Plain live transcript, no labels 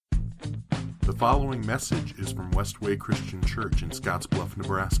The following message is from Westway Christian Church in Scottsbluff,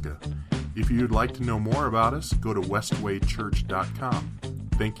 Nebraska. If you'd like to know more about us, go to westwaychurch.com.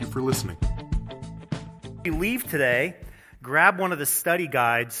 Thank you for listening. If you leave today, grab one of the study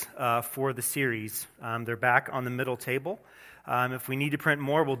guides for the series. They're back on the middle table. If we need to print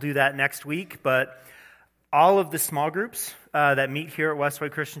more, we'll do that next week. But all of the small groups that meet here at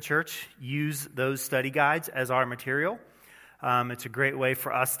Westway Christian Church use those study guides as our material. It's a great way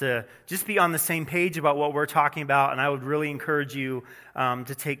for us to just be on the same page about what we're talking about, and I would really encourage you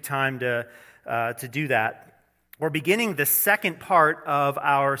to take time to do that. We're beginning the second part of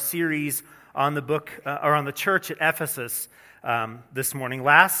our series on the book or on the church at Ephesus this morning.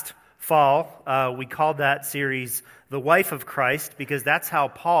 Last fall, we called that series "The Wife of Christ" because that's how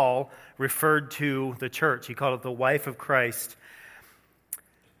Paul referred to the church. He called it the wife of Christ.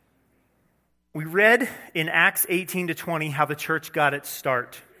 We read in Acts 18 to 20 how the church got its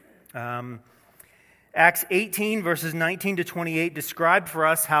start. Acts 18 verses 19 to 28 described for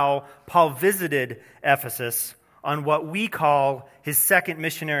us how Paul visited Ephesus on what we call his second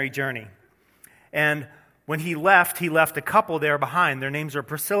missionary journey. And when he left a couple there behind. Their names are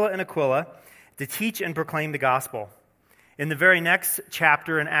Priscilla and Aquila, to teach and proclaim the gospel. In the very next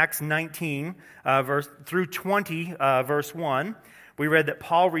chapter, in Acts 19 through 20, verse 1, we read that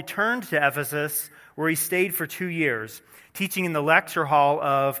Paul returned to Ephesus, where he stayed for 2 years, teaching in the lecture hall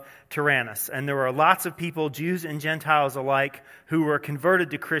of Tyrannus. And there were lots of people, Jews and Gentiles alike, who were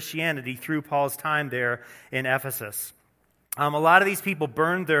converted to Christianity through Paul's time there in Ephesus. A lot of these people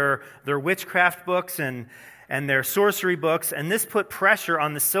burned their witchcraft books and their sorcery books, and this put pressure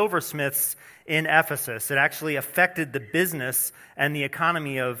on the silversmiths in Ephesus. It actually affected the business and the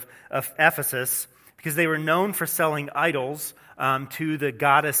economy of Ephesus because they were known for selling idols to the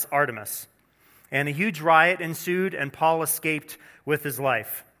goddess Artemis. And a huge riot ensued, and Paul escaped with his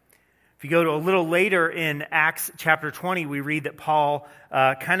life. If you go to a little later in Acts chapter 20, we read that Paul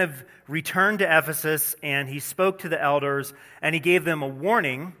kind of returned to Ephesus, and he spoke to the elders, and he gave them a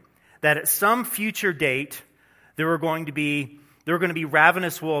warning that at some future date, there were going to be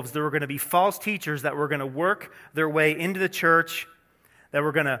ravenous wolves. There were going to be false teachers that were going to work their way into the church, that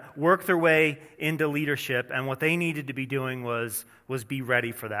were going to work their way into leadership, and what they needed to be doing was be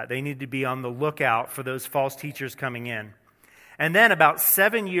ready for that. They needed to be on the lookout for those false teachers coming in. And then about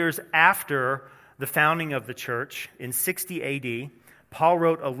 7 years after the founding of the church, in 60 AD, Paul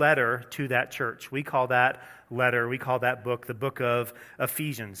wrote a letter to that church. We call that book, the book of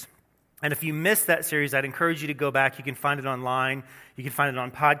Ephesians. And if you missed that series, I'd encourage you to go back. You can find it online. You can find it on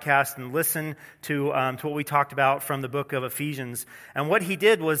podcast and listen to what we talked about from the book of Ephesians. And what he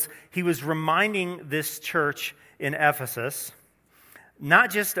did was he was reminding this church in Ephesus, not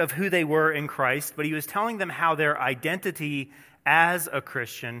just of who they were in Christ, but he was telling them how their identity as a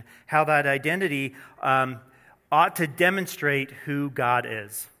Christian, how that identity ought to demonstrate who God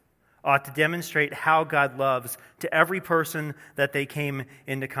is. Ought to demonstrate how God loves to every person that they came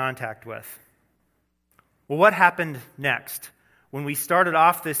into contact with. Well, what happened next? When we started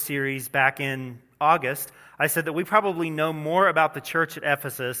off this series back in August, I said that we probably know more about the church at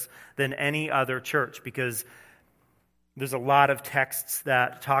Ephesus than any other church because there's a lot of texts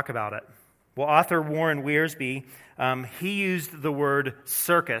that talk about it. Well, author Warren Wiersbe, he used the word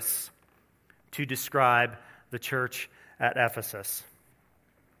circus to describe the church at Ephesus.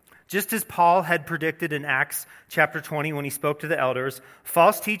 Just as Paul had predicted in Acts chapter 20 when he spoke to the elders,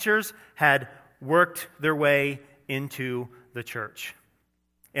 false teachers had worked their way into the church.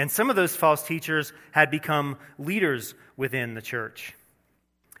 And some of those false teachers had become leaders within the church.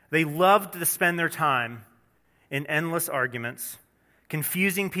 They loved to spend their time in endless arguments,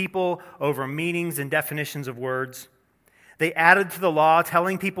 confusing people over meanings and definitions of words. They added to the law,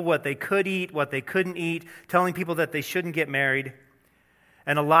 telling people what they could eat, what they couldn't eat, telling people that they shouldn't get married.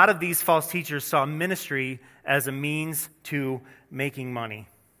 And a lot of these false teachers saw ministry as a means to making money.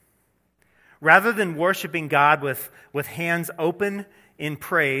 Rather than worshiping God with hands open in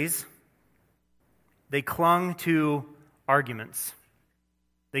praise, they clung to arguments.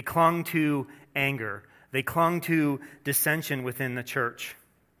 They clung to anger. They clung to dissension within the church.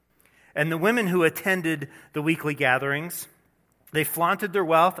 And the women who attended the weekly gatherings, they flaunted their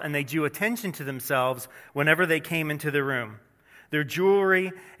wealth and they drew attention to themselves whenever they came into the room. Their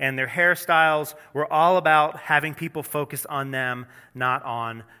jewelry and their hairstyles were all about having people focus on them, not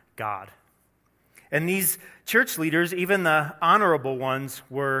on God. And these church leaders, even the honorable ones,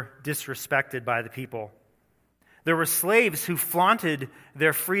 were disrespected by the people. There were slaves who flaunted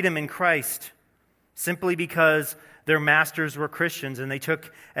their freedom in Christ simply because their masters were Christians, and they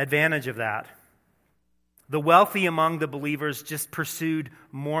took advantage of that. The wealthy among the believers just pursued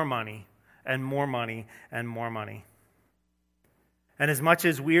more money, and more money and more money. And as much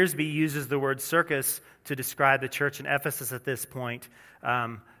as Wiersbe uses the word circus to describe the church in Ephesus at this point,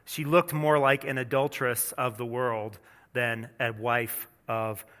 she looked more like an adulteress of the world than a wife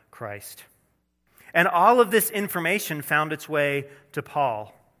of Christ. And all of this information found its way to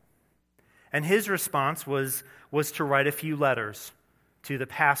Paul. And his response was to write a few letters to the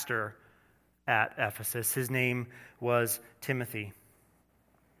pastor at Ephesus. His name was Timothy.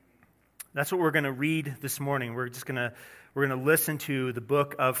 That's what we're going to read this morning. We're going to listen to the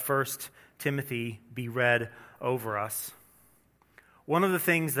book of 1 Timothy be read over us. One of the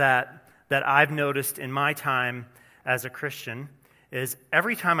things that I've noticed in my time as a Christian is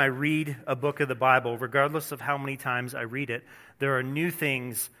every time I read a book of the Bible, regardless of how many times I read it, there are new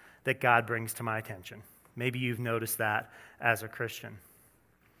things that God brings to my attention. Maybe you've noticed that as a Christian.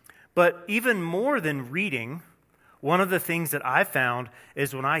 But even more than reading, one of the things that I found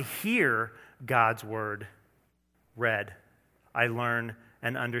is when I hear God's word read, I learn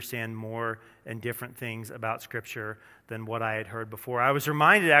and understand more and different things about Scripture than what I had heard before. I was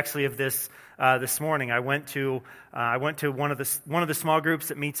reminded actually of this this morning. I went to one of the small groups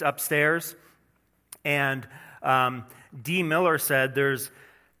that meets upstairs, and Dee Miller said there's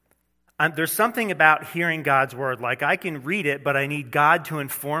something about hearing God's word. Like I can read it, but I need God to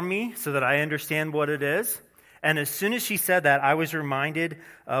inform me so that I understand what it is. And as soon as she said that, I was reminded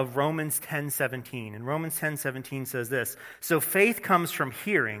of Romans 10:17. And Romans 10:17 says this: "So faith comes from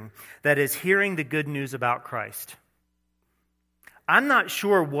hearing, that is, hearing the good news about Christ." I'm not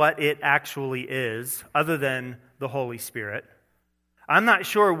sure what it actually is, other than the Holy Spirit. I'm not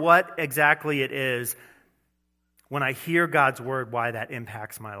sure what exactly it is when I hear God's word, why that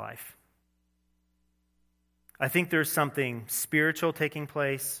impacts my life. I think there's something spiritual taking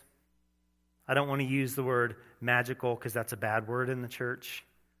place. I don't want to use the word magical because that's a bad word in the church.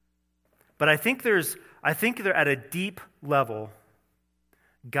 But I think they're at a deep level,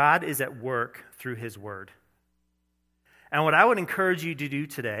 God is at work through his word. And what I would encourage you to do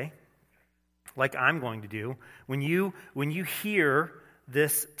today, like I'm going to do, when you hear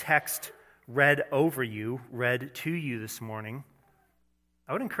this text read over you, read to you this morning,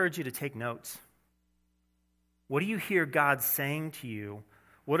 I would encourage you to take notes. What do you hear God saying to you?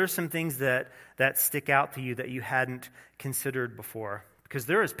 What are some things that stick out to you that you hadn't considered before? Because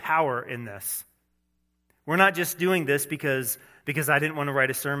there is power in this. We're not just doing this because I didn't want to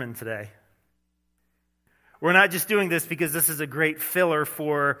write a sermon today. We're not just doing this because this is a great filler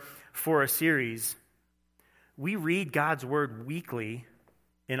for a series. We read God's word weekly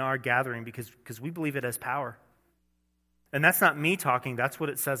in our gathering because we believe it has power. And that's not me talking, that's what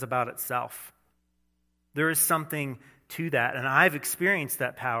it says about itself. There is something to that, and I've experienced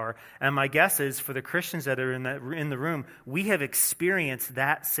that power. And my guess is for the Christians that are in the room, we have experienced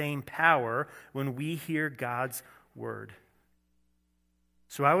that same power when we hear God's word.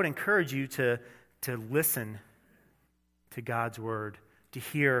 So I would encourage you to listen to God's word, to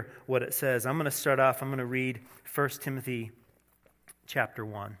hear what it says. I'm going to start off, I'm going to read 1 Timothy chapter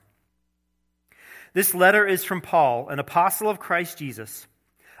 1. This letter is from Paul, an apostle of Christ Jesus,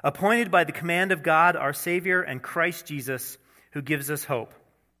 appointed by the command of God, our Savior, and Christ Jesus, who gives us hope.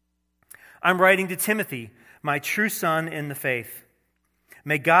 I'm writing to Timothy, my true son in the faith.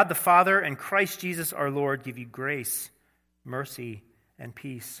 May God the Father and Christ Jesus our Lord give you grace, mercy, and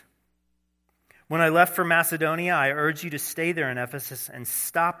peace. When I left for Macedonia, I urged you to stay there in Ephesus and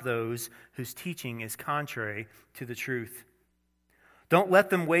stop those whose teaching is contrary to the truth. Don't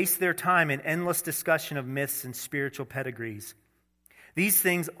let them waste their time in endless discussion of myths and spiritual pedigrees. These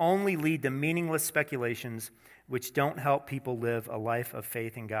things only lead to meaningless speculations which don't help people live a life of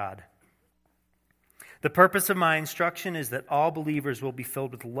faith in God. The purpose of my instruction is that all believers will be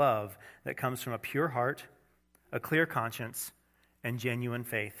filled with love that comes from a pure heart, a clear conscience, and genuine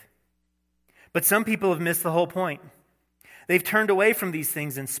faith. But some people have missed the whole point. They've turned away from these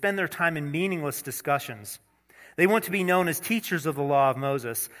things and spend their time in meaningless discussions. They want to be known as teachers of the law of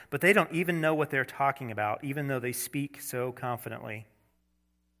Moses, but they don't even know what they're talking about, even though they speak so confidently.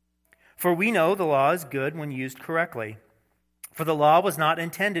 For we know the law is good when used correctly. For the law was not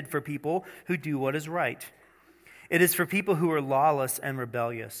intended for people who do what is right. It is for people who are lawless and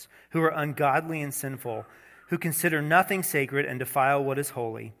rebellious, who are ungodly and sinful, who consider nothing sacred and defile what is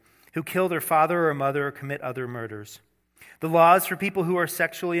holy, who kill their father or mother or commit other murders. The law is for people who are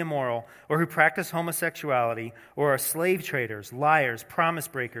sexually immoral, or who practice homosexuality, or are slave traders, liars, promise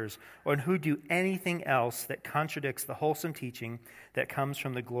breakers, or who do anything else that contradicts the wholesome teaching that comes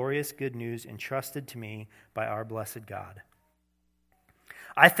from the glorious good news entrusted to me by our blessed God.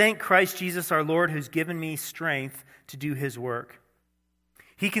 I thank Christ Jesus our Lord, who's given me strength to do his work.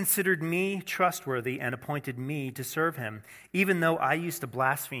 He considered me trustworthy and appointed me to serve him, even though I used to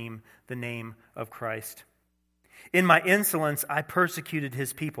blaspheme the name of Christ. In my insolence, I persecuted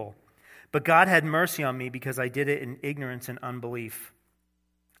his people, but God had mercy on me because I did it in ignorance and unbelief.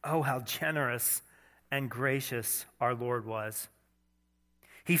 Oh, how generous and gracious our Lord was.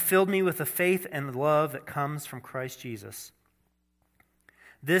 He filled me with the faith and the love that comes from Christ Jesus.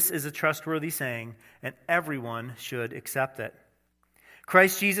 This is a trustworthy saying, and everyone should accept it.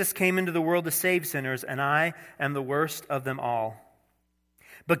 Christ Jesus came into the world to save sinners, and I am the worst of them all.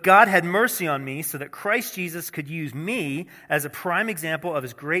 But God had mercy on me so that Christ Jesus could use me as a prime example of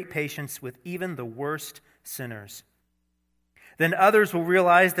his great patience with even the worst sinners. Then others will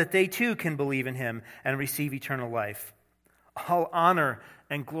realize that they too can believe in him and receive eternal life. All honor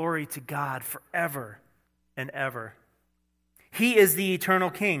and glory to God forever and ever. He is the eternal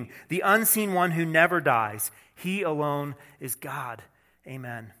King, the unseen one who never dies. He alone is God.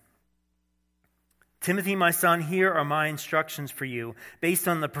 Amen. Timothy, my son, here are my instructions for you, based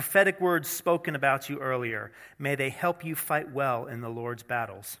on the prophetic words spoken about you earlier. May they help you fight well in the Lord's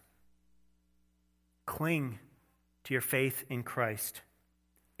battles. Cling to your faith in Christ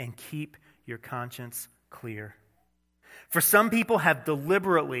and keep your conscience clear. For some people have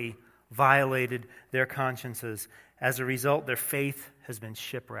deliberately violated their consciences. As a result, their faith has been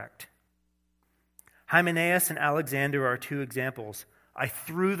shipwrecked. Hymenaeus and Alexander are two examples. I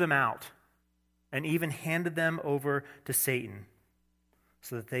threw them out and even handed them over to Satan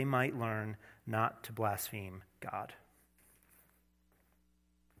so that they might learn not to blaspheme God.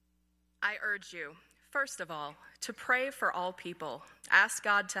 I urge you, first of all, to pray for all people. Ask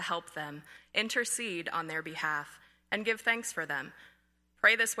God to help them, intercede on their behalf, and give thanks for them.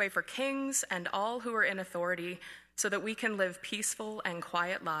 Pray this way for kings and all who are in authority, so that we can live peaceful and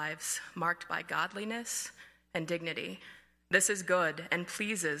quiet lives marked by godliness and dignity. This is good and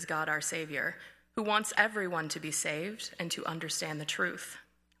pleases God our Savior, who wants everyone to be saved and to understand the truth.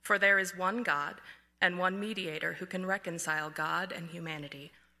 For there is one God and one mediator who can reconcile God and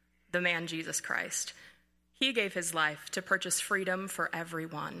humanity, the man Jesus Christ. He gave his life to purchase freedom for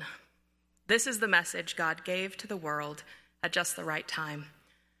everyone. This is the message God gave to the world at just the right time.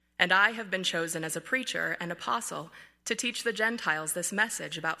 And I have been chosen as a preacher and apostle to teach the Gentiles this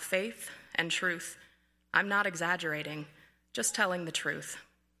message about faith and truth. I'm not exaggerating, just telling the truth.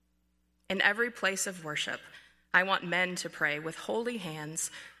 In every place of worship, I want men to pray with holy hands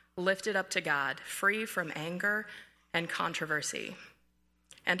lifted up to God, free from anger and controversy.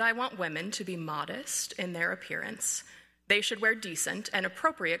 And I want women to be modest in their appearance. They should wear decent and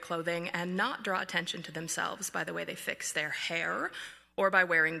appropriate clothing and not draw attention to themselves by the way they fix their hair or by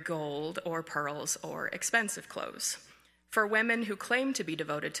wearing gold or pearls or expensive clothes. For women who claim to be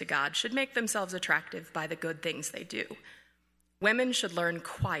devoted to God should make themselves attractive by the good things they do. Women should learn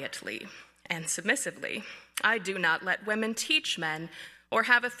quietly and submissively. I do not let women teach men or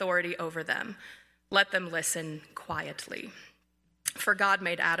have authority over them. Let them listen quietly. For God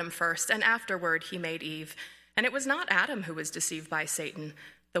made Adam first, and afterward he made Eve. And it was not Adam who was deceived by Satan.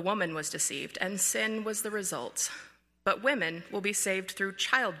 The woman was deceived, and sin was the result. But women will be saved through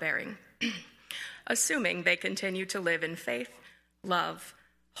childbearing, assuming they continue to live in faith, love,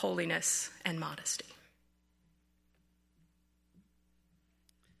 holiness, and modesty.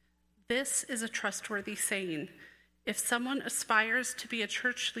 This is a trustworthy saying. If someone aspires to be a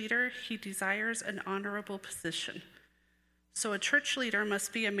church leader, he desires an honorable position. So a church leader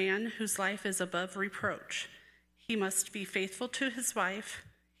must be a man whose life is above reproach. He must be faithful to his wife.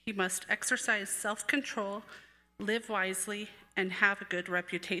 He must exercise self-control, live wisely, and have a good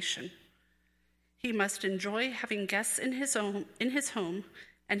reputation. He must enjoy having guests in his home,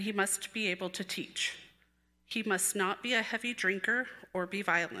 and he must be able to teach. He must not be a heavy drinker or be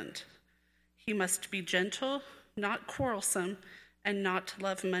violent. He must be gentle, not quarrelsome, and not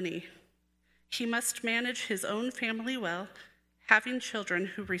love money. He must manage his own family well, having children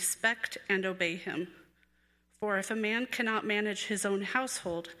who respect and obey him. For if a man cannot manage his own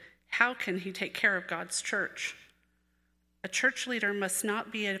household, how can he take care of God's church? A church leader must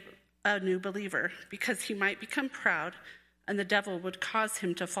not be a new believer, because he might become proud and the devil would cause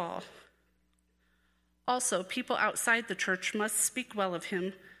him to fall. Also, people outside the church must speak well of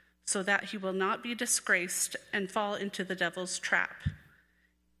him, so that he will not be disgraced and fall into the devil's trap.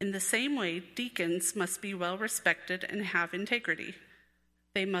 In the same way, deacons must be well respected and have integrity.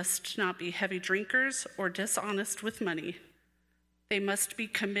 They must not be heavy drinkers or dishonest with money. They must be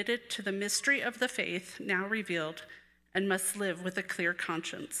committed to the mystery of the faith now revealed and must live with a clear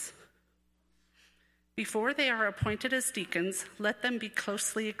conscience. Before they are appointed as deacons, let them be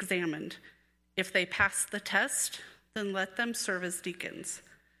closely examined. If they pass the test, then let them serve as deacons.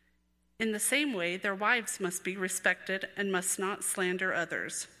 In the same way, their wives must be respected and must not slander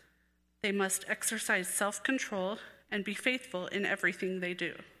others. They must exercise self-control and be faithful in everything they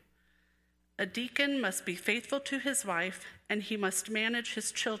do. A deacon must be faithful to his wife, and he must manage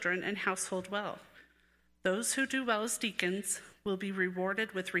his children and household well. Those who do well as deacons will be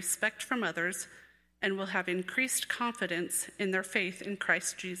rewarded with respect from others and will have increased confidence in their faith in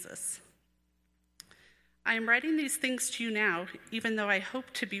Christ Jesus. I am writing these things to you now, even though I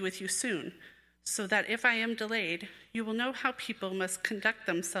hope to be with you soon, so that if I am delayed, you will know how people must conduct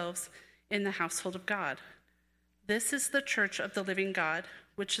themselves in the household of God. This is the church of the living God,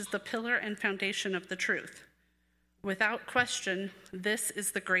 which is the pillar and foundation of the truth. Without question, this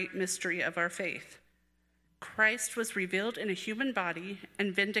is the great mystery of our faith. Christ was revealed in a human body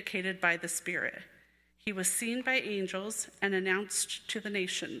and vindicated by the Spirit. He was seen by angels and announced to the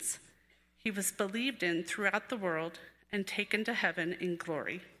nations. He was believed in throughout the world and taken to heaven in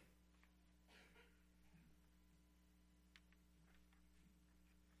glory.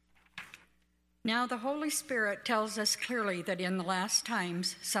 Now the Holy Spirit tells us clearly that in the last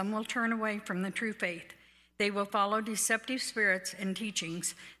times some will turn away from the true faith. They will follow deceptive spirits and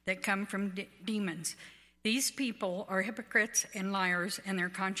teachings that come from demons. These people are hypocrites and liars, and their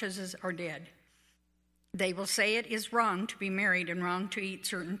consciences are dead. They will say it is wrong to be married and wrong to eat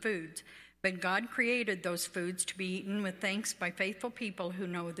certain foods, but God created those foods to be eaten with thanks by faithful people who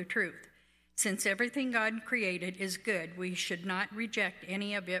know the truth. Since everything God created is good, we should not reject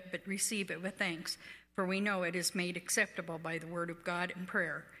any of it, but receive it with thanks, for we know it is made acceptable by the word of God and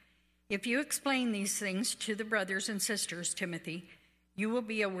prayer. If you explain these things to the brothers and sisters, Timothy, you will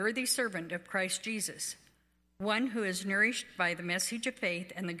be a worthy servant of Christ Jesus, one who is nourished by the message of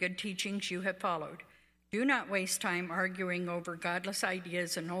faith and the good teachings you have followed. Do not waste time arguing over godless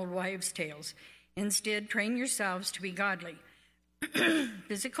ideas and old wives' tales. Instead, train yourselves to be godly.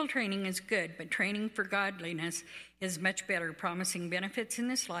 Physical training is good, but training for godliness is much better, promising benefits in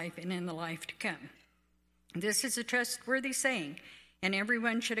this life and in the life to come. This is a trustworthy saying, and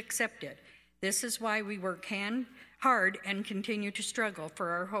everyone should accept it. This is why we work hard and continue to struggle, for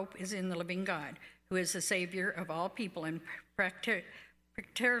our hope is in the living God, who is the Savior of all people and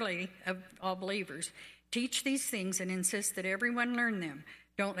particularly of all believers. Teach these things and insist that everyone learn them.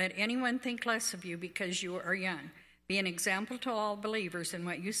 Don't let anyone think less of you because you are young. Be an example to all believers in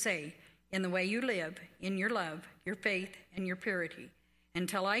what you say, in the way you live, in your love, your faith, and your purity.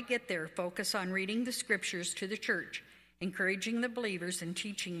 Until I get there, focus on reading the scriptures to the church, encouraging the believers and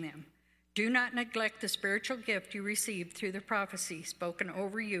teaching them. Do not neglect the spiritual gift you received through the prophecy spoken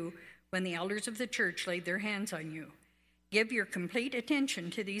over you when the elders of the church laid their hands on you. Give your complete attention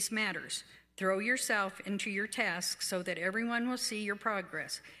to these matters. Throw yourself into your tasks so that everyone will see your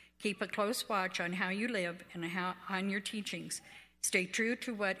progress. Keep a close watch on how you live and on your teachings. Stay true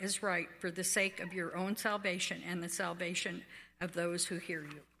to what is right for the sake of your own salvation and the salvation of those who hear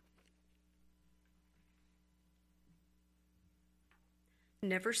you.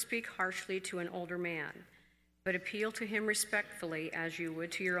 Never speak harshly to an older man, but appeal to him respectfully as you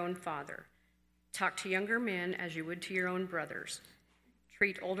would to your own father. Talk to younger men as you would to your own brothers.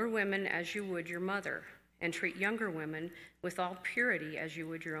 Treat older women as you would your mother, and treat younger women with all purity as you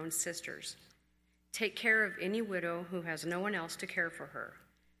would your own sisters. Take care of any widow who has no one else to care for her.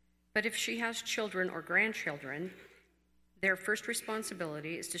 But if she has children or grandchildren, their first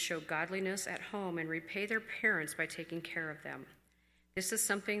responsibility is to show godliness at home and repay their parents by taking care of them. This is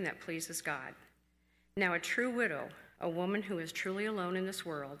something that pleases God. Now a true widow, a woman who is truly alone in this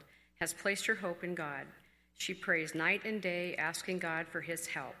world, has placed her hope in God. She prays night and day, asking God for his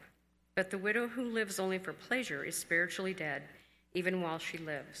help. But the widow who lives only for pleasure is spiritually dead, even while she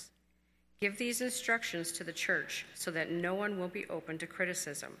lives. Give these instructions to the church so that no one will be open to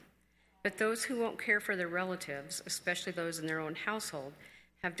criticism. But those who won't care for their relatives, especially those in their own household,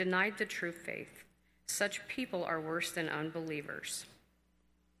 have denied the true faith. Such people are worse than unbelievers.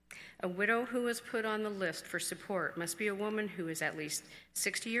 A widow who is put on the list for support must be a woman who is at least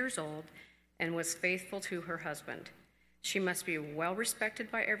 60 years old and was faithful to her husband. She must be well respected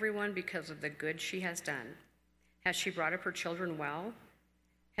by everyone because of the good she has done. Has she brought up her children well?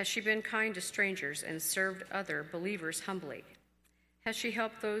 Has she been kind to strangers and served other believers humbly? Has she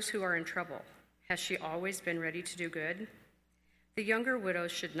helped those who are in trouble? Has she always been ready to do good? The younger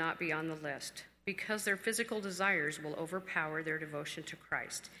widows should not be on the list because their physical desires will overpower their devotion to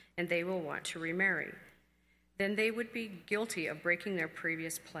Christ, and they will want to remarry. Then they would be guilty of breaking their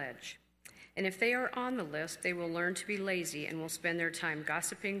previous pledge. And if they are on the list, they will learn to be lazy and will spend their time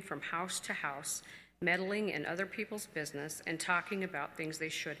gossiping from house to house, meddling in other people's business, and talking about things they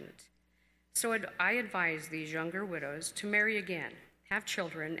shouldn't. So I advise these younger widows to marry again, have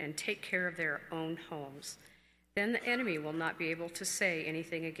children, and take care of their own homes. Then the enemy will not be able to say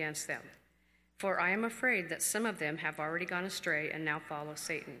anything against them. For I am afraid that some of them have already gone astray and now follow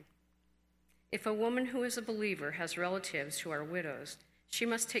Satan. If a woman who is a believer has relatives who are widows, she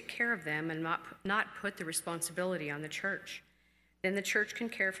must take care of them and not put the responsibility on the church. Then the church can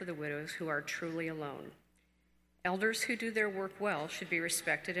care for the widows who are truly alone. Elders who do their work well should be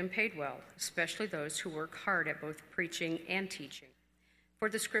respected and paid well, especially those who work hard at both preaching and teaching. For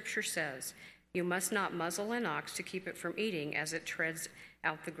the scripture says, "You must not muzzle an ox to keep it from eating as it treads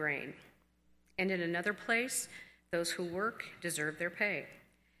out the grain." And in another place, those who work deserve their pay.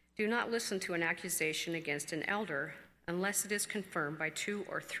 Do not listen to an accusation against an elder unless it is confirmed by 2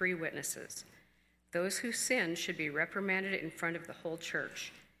 or 3 witnesses. Those who sin should be reprimanded in front of the whole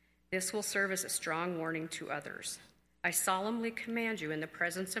church. This will serve as a strong warning to others. I solemnly command you in the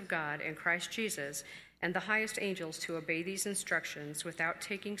presence of God and Christ Jesus and the highest angels to obey these instructions without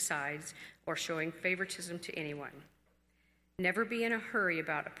taking sides or showing favoritism to anyone. Never be in a hurry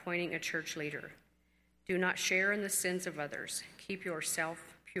about appointing a church leader. Do not share in the sins of others. Keep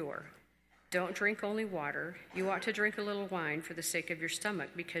yourself pure. Don't drink only water. You ought to drink a little wine for the sake of your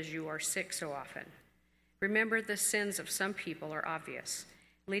stomach because you are sick so often. Remember, the sins of some people are obvious,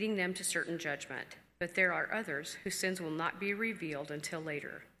 leading them to certain judgment, but there are others whose sins will not be revealed until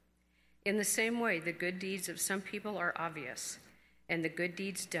later. In the same way, the good deeds of some people are obvious, and the good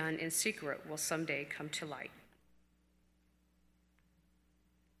deeds done in secret will someday come to light.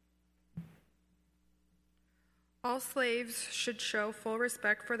 All slaves should show full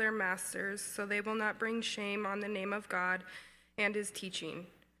respect for their masters, so they will not bring shame on the name of God and his teaching.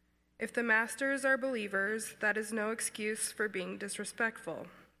 If the masters are believers, that is no excuse for being disrespectful.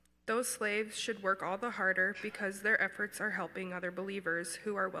 Those slaves should work all the harder because their efforts are helping other believers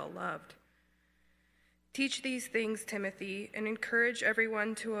who are well loved. Teach these things, Timothy, and encourage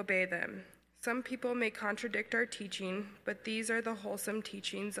everyone to obey them. Some people may contradict our teaching, but these are the wholesome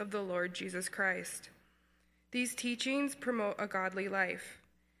teachings of the Lord Jesus Christ. These teachings promote a godly life.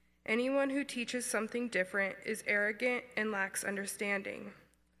 Anyone who teaches something different is arrogant and lacks understanding.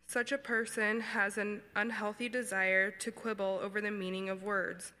 Such a person has an unhealthy desire to quibble over the meaning of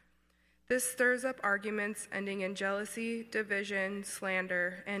words. This stirs up arguments ending in jealousy, division,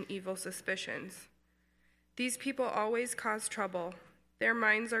 slander, and evil suspicions. These people always cause trouble. Their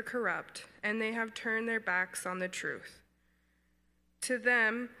minds are corrupt, and they have turned their backs on the truth. To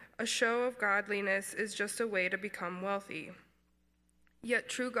them, a show of godliness is just a way to become wealthy. Yet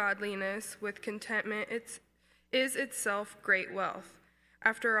true godliness with contentment is itself great wealth.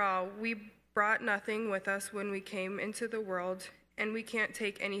 After all, we brought nothing with us when we came into the world, and we can't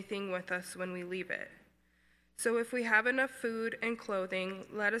take anything with us when we leave it. So if we have enough food and clothing,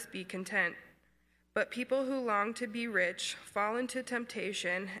 let us be content. But people who long to be rich fall into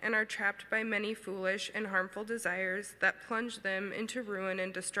temptation and are trapped by many foolish and harmful desires that plunge them into ruin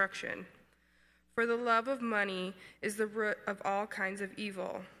and destruction. For the love of money is the root of all kinds of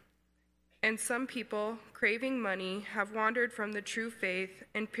evil. And some people, craving money, have wandered from the true faith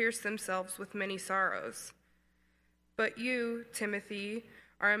and pierced themselves with many sorrows. But you, Timothy,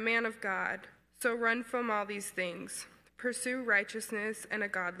 are a man of God, so run from all these things. Pursue righteousness and a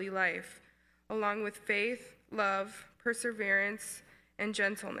godly life, along with faith, love, perseverance, and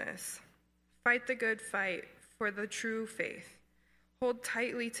gentleness. Fight the good fight for the true faith. Hold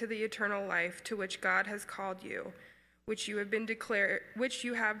tightly to the eternal life to which God has called you, which you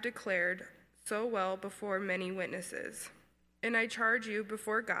have declared so well before many witnesses. And I charge you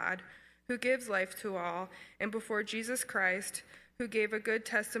before God, who gives life to all, and before Jesus Christ, who gave a good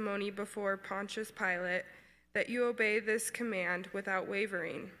testimony before Pontius Pilate, that you obey this command without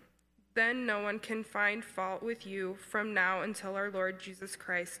wavering. Then no one can find fault with you from now until our Lord Jesus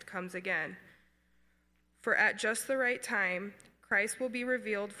Christ comes again. For at just the right time, Christ will be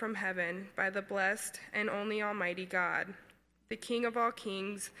revealed from heaven by the blessed and only Almighty God, the King of all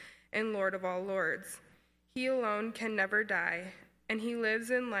kings and Lord of all lords. He alone can never die, and he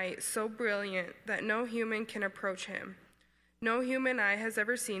lives in light so brilliant that no human can approach him. No human eye has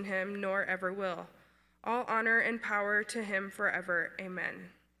ever seen him, nor ever will. All honor and power to him forever. Amen.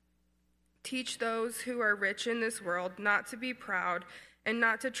 Teach those who are rich in this world not to be proud and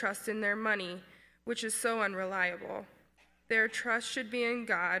not to trust in their money, which is so unreliable. Their trust should be in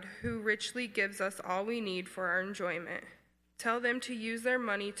God, who richly gives us all we need for our enjoyment. Tell them to use their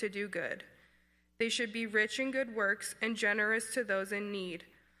money to do good. They should be rich in good works and generous to those in need,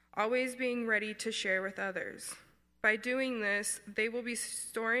 always being ready to share with others. By doing this, they will be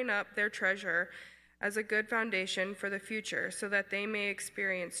storing up their treasure as a good foundation for the future, so that they may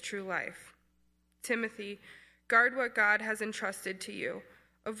experience true life. Timothy, Guard what God has entrusted to you.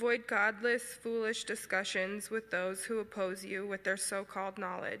 Avoid godless, foolish discussions with those who oppose you with their so-called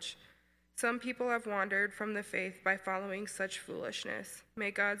knowledge. Some people have wandered from the faith by following such foolishness.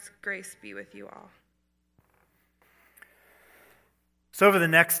 May God's grace be with you all. So over the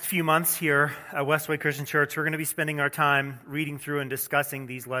next few months here at Westway Christian Church, we're going to be spending our time reading through and discussing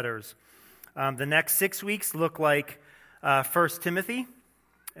these letters. The next 6 weeks look like 1 Timothy,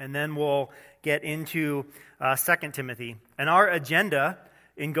 and then we'll get into 2 Timothy. And our agenda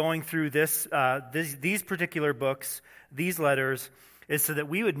in going through these particular books, these letters, is so that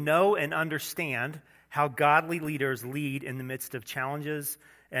we would know and understand how godly leaders lead in the midst of challenges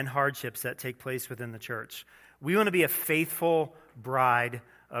and hardships that take place within the church. We want to be a faithful bride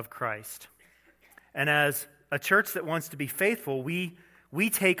of Christ. And as a church that wants to be faithful, we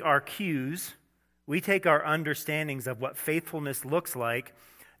take our cues, we take our understandings of what faithfulness looks like,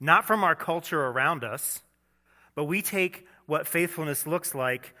 not from our culture around us, but we take what faithfulness looks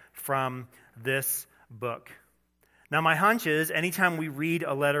like from this book. Now, my hunch is anytime we read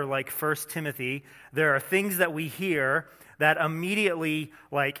a letter like 1 Timothy, there are things that we hear that immediately,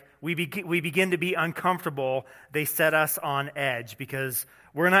 like, we begin to be uncomfortable. They set us on edge because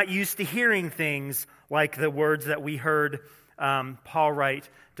we're not used to hearing things like the words that we heard Paul write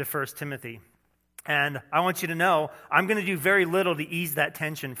to 1 Timothy. And I want you to know, I'm going to do very little to ease that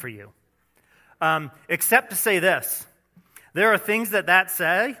tension for you, except to say this. There are things that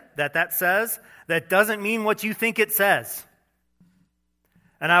says that doesn't mean what you think it says.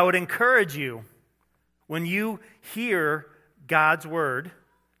 And I would encourage you, when you hear God's word,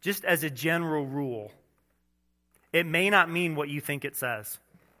 just as a general rule, it may not mean what you think it says.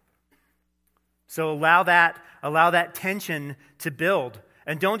 So allow that tension to build.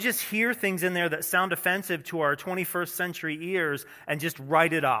 And don't just hear things in there that sound offensive to our 21st century ears and just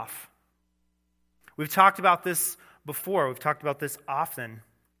write it off. We've talked about this before. We've talked about this often.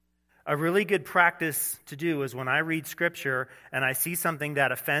 A really good practice to do is when I read Scripture and I see something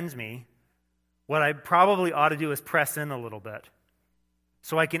that offends me, what I probably ought to do is press in a little bit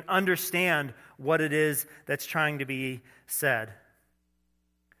so I can understand what it is that's trying to be said.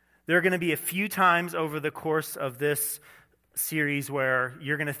 There are going to be a few times over the course of this series where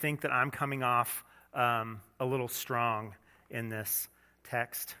you're going to think that I'm coming off a little strong in this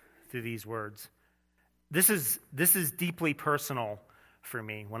text through these words. This is deeply personal for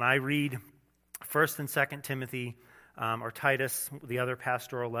me. When I read 1 and 2 Timothy or Titus, the other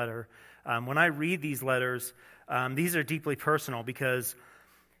pastoral letter, when I read these letters, these are deeply personal because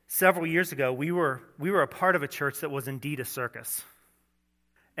several years ago we were a part of a church that was indeed a circus.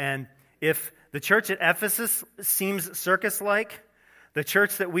 And if the church at Ephesus seems circus-like, the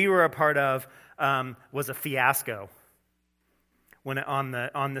church that we were a part of was a fiasco on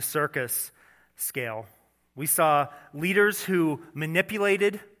the circus scale. We saw leaders who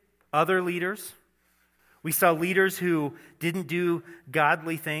manipulated other leaders. We saw leaders who didn't do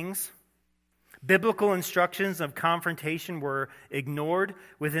godly things. Biblical instructions of confrontation were ignored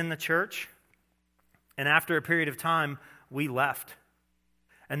within the church. And after a period of time, we left.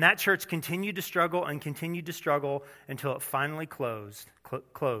 And that church continued to struggle until it finally closed.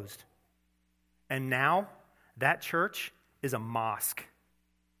 And now, that church is a mosque.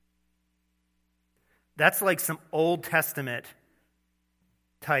 That's like some Old Testament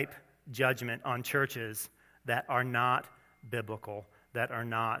type judgment on churches that are not biblical, that are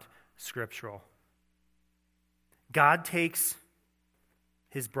not scriptural. God takes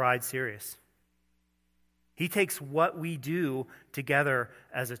his bride serious. He takes what we do together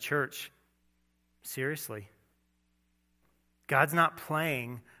as a church seriously. God's not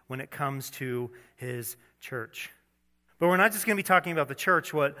playing when it comes to his church. But we're not just going to be talking about the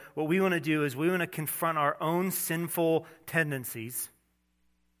church. What we want to do is we want to confront our own sinful tendencies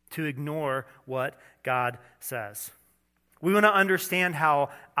to ignore what God says. We want to understand how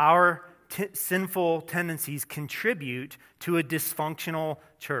our sinful tendencies contribute to a dysfunctional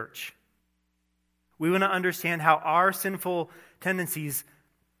church. We want to understand how our sinful tendencies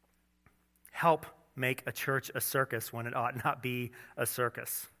help make a church a circus when it ought not be a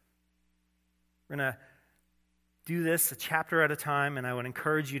circus. We're going to do this a chapter at a time, and I would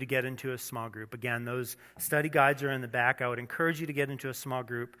encourage you to get into a small group. Again, those study guides are in the back. I would encourage you to get into a small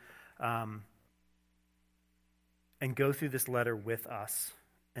group and go through this letter with us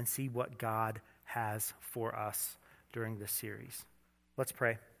and see what God has for us during this series. Let's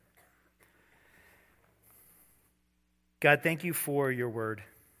pray. God, thank you for your word.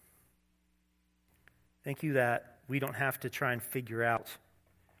 Thank you that we don't have to try and figure out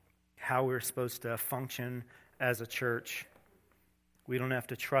how we're supposed to function as a church. We don't have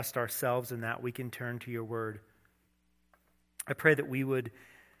to trust ourselves in that. We can turn to your word I pray that we would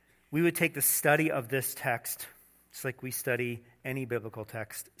take the study of this text, just like we study any biblical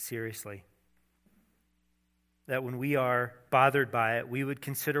text, seriously. That when we are bothered by it, we would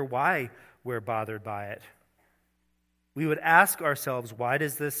consider why we're bothered by it. We would ask ourselves, why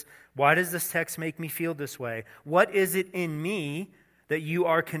does this text make me feel this way? What is it in me that you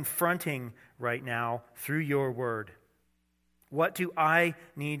are confronting right now through your word? What do I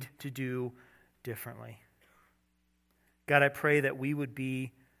need to do differently? God, I pray that we would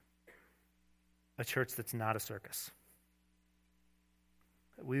be a church that's not a circus.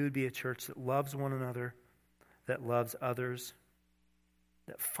 That we would be a church that loves one another, that loves others,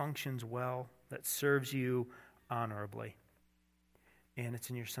 that functions well, that serves you honorably. And it's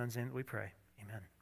in your Son's name that we pray. Amen.